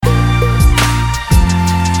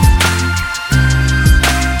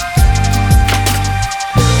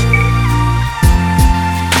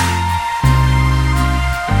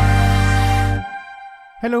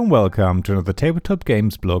Hello and welcome to another Tabletop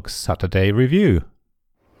Games Blog Saturday review.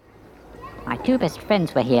 My two best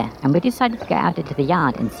friends were here, and we decided to go out into the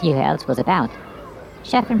yard and see who else was about.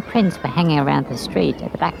 Chef and Prince were hanging around the street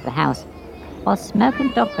at the back of the house, while Smoke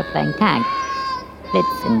and Dog were playing tag.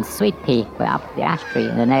 Blitz and Sweet Pea were up the ash tree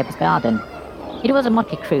in the neighbor's garden. It was a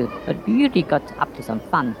motley crew, but we usually got up to some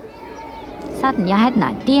fun. Suddenly I had an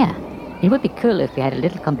idea. It would be cool if we had a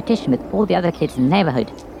little competition with all the other kids in the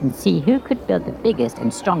neighborhood and see who could build the biggest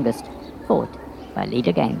and strongest fort by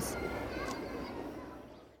Leader Games.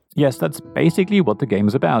 Yes, that's basically what the game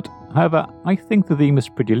is about. However, I think the theme is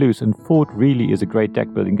pretty loose and Fort really is a great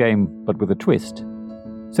deck building game, but with a twist.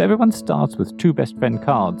 So everyone starts with two best friend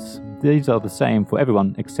cards. These are the same for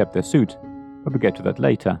everyone except their suit, but we'll get to that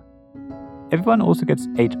later. Everyone also gets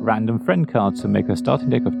 8 random friend cards to make a starting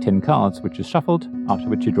deck of 10 cards, which is shuffled, after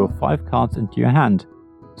which you draw 5 cards into your hand.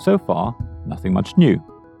 So far, nothing much new.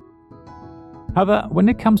 However, when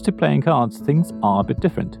it comes to playing cards, things are a bit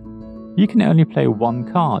different. You can only play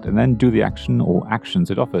one card and then do the action or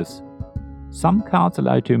actions it offers. Some cards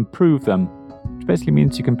allow you to improve them, which basically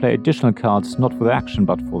means you can play additional cards not for the action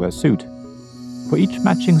but for their suit. For each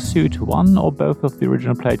matching suit, one or both of the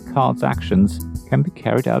original played cards' actions can be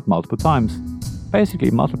carried out multiple times,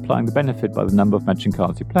 basically multiplying the benefit by the number of matching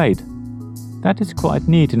cards you played. That is quite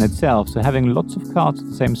neat in itself, so having lots of cards of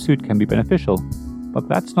the same suit can be beneficial, but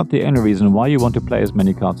that's not the only reason why you want to play as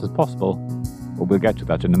many cards as possible. But we'll get to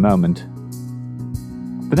that in a moment.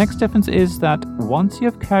 The next difference is that once you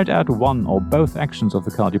have carried out one or both actions of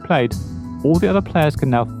the card you played, all the other players can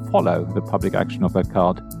now follow the public action of that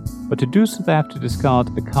card, but to do so they have to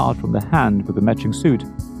discard a card from the hand with the matching suit,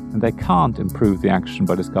 and they can't improve the action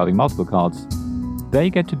by discarding multiple cards. They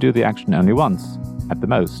get to do the action only once, at the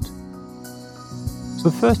most. So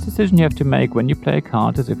the first decision you have to make when you play a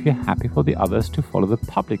card is if you're happy for the others to follow the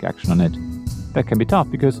public action on it. That can be tough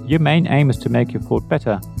because your main aim is to make your fort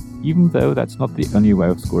better, even though that's not the only way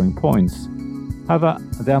of scoring points. However,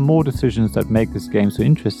 there are more decisions that make this game so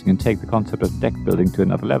interesting and take the concept of deck building to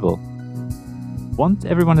another level. Once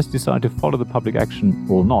everyone has decided to follow the public action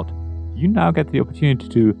or not, you now get the opportunity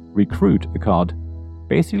to recruit a card,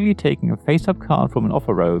 basically taking a face-up card from an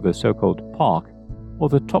offer row, the so-called park, or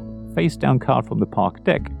the top face-down card from the park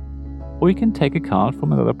deck, or you can take a card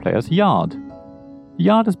from another player's yard. The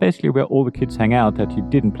yard is basically where all the kids hang out that you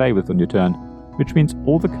didn't play with on your turn, which means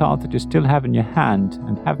all the cards that you still have in your hand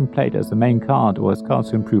and haven't played as the main card or as cards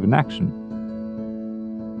to improve an action.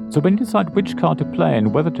 So when you decide which card to play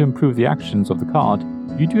and whether to improve the actions of the card,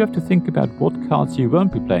 you do have to think about what cards you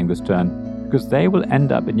won't be playing this turn, because they will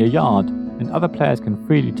end up in your yard and other players can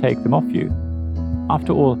freely take them off you.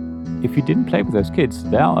 After all, if you didn't play with those kids,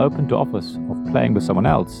 they are open to offers of playing with someone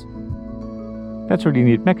else. That's a really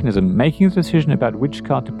neat mechanism, making the decision about which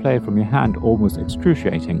card to play from your hand almost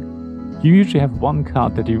excruciating. You usually have one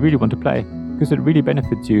card that you really want to play because it really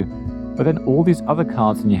benefits you, but then all these other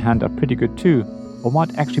cards in your hand are pretty good too, or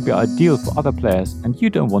might actually be ideal for other players and you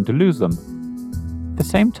don't want to lose them. At the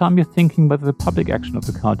same time, you're thinking whether the public action of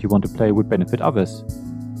the card you want to play would benefit others.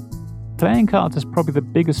 Playing cards is probably the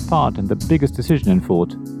biggest part and the biggest decision in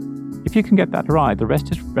Fort. If you can get that right, the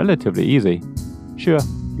rest is relatively easy. Sure,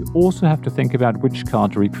 you also have to think about which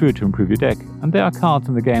card to recruit to improve your deck, and there are cards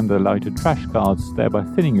in the game that allow you to trash cards, thereby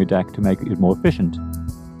thinning your deck to make it more efficient.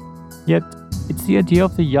 Yet, it's the idea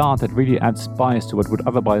of the yard that really adds spice to what would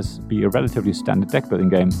otherwise be a relatively standard deck building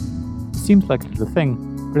game. It seems like a little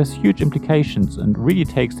thing, but has huge implications and really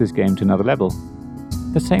takes this game to another level.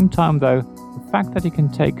 At the same time though, the fact that you can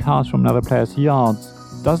take cards from another player's yards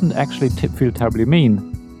doesn't actually feel terribly mean.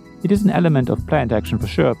 It is an element of play interaction for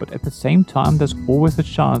sure, but at the same time there's always a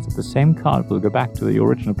chance that the same card will go back to the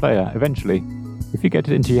original player eventually, if you get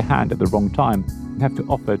it into your hand at the wrong time and have to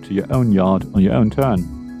offer it to your own yard on your own turn.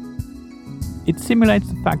 It simulates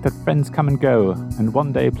the fact that friends come and go, and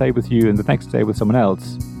one day play with you and the next day with someone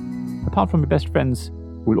else. Apart from your best friends,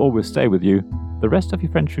 who will always stay with you, the rest of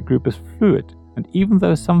your friendship group is fluid, and even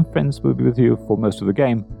though some friends will be with you for most of the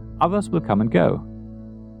game, others will come and go.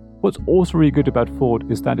 What's also really good about Fort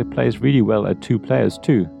is that it plays really well at 2 players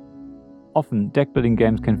too. Often, deck building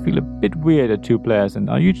games can feel a bit weird at 2 players and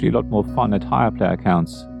are usually a lot more fun at higher player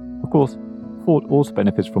counts. Of course, Fort also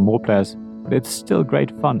benefits from more players, but it's still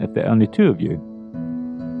great fun if there are only 2 of you.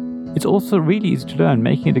 It's also really easy to learn,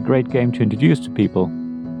 making it a great game to introduce to people.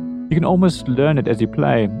 You can almost learn it as you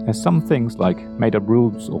play, as some things like made-up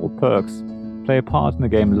rules or perks play a part in the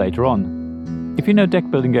game later on. If you know deck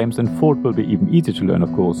building games, then Fort will be even easier to learn,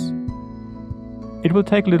 of course. It will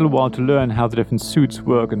take a little while to learn how the different suits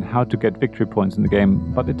work and how to get victory points in the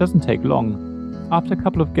game, but it doesn't take long. After a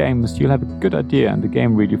couple of games, you'll have a good idea and the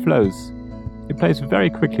game really flows. It plays very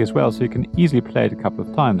quickly as well, so you can easily play it a couple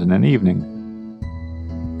of times in an evening.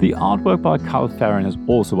 The artwork by Carl Farron is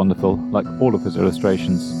also wonderful, like all of his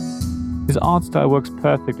illustrations. His art style works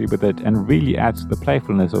perfectly with it and really adds to the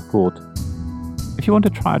playfulness of Fort. If you want to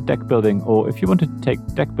try out deck building, or if you want to take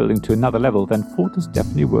deck building to another level, then Fort is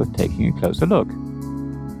definitely worth taking a closer look.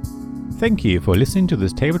 Thank you for listening to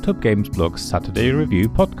this Tabletop Games Blog Saturday Review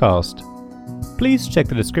podcast. Please check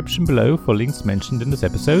the description below for links mentioned in this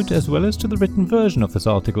episode, as well as to the written version of this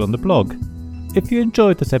article on the blog. If you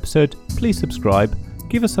enjoyed this episode, please subscribe,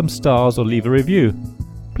 give us some stars or leave a review.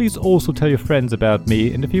 Please also tell your friends about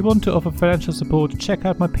me, and if you want to offer financial support, check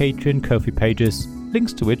out my Patreon and Ko-fi pages,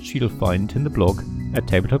 links to which you'll find in the blog at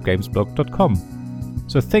tabletopgamesblog.com.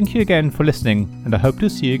 So thank you again for listening, and I hope to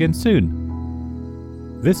see you again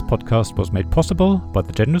soon. This podcast was made possible by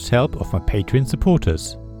the generous help of my Patreon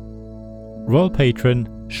supporters. Royal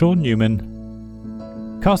Patron Sean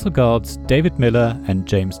Newman, Castle Guards David Miller and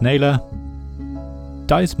James Naylor,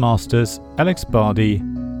 Dice Masters Alex Bardi,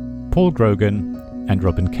 Paul Grogan and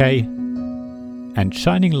Robin Kay, and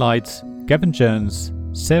Shining Lights Gavin Jones,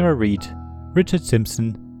 Sarah Reed, Richard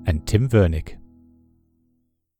Simpson and Tim Vernick.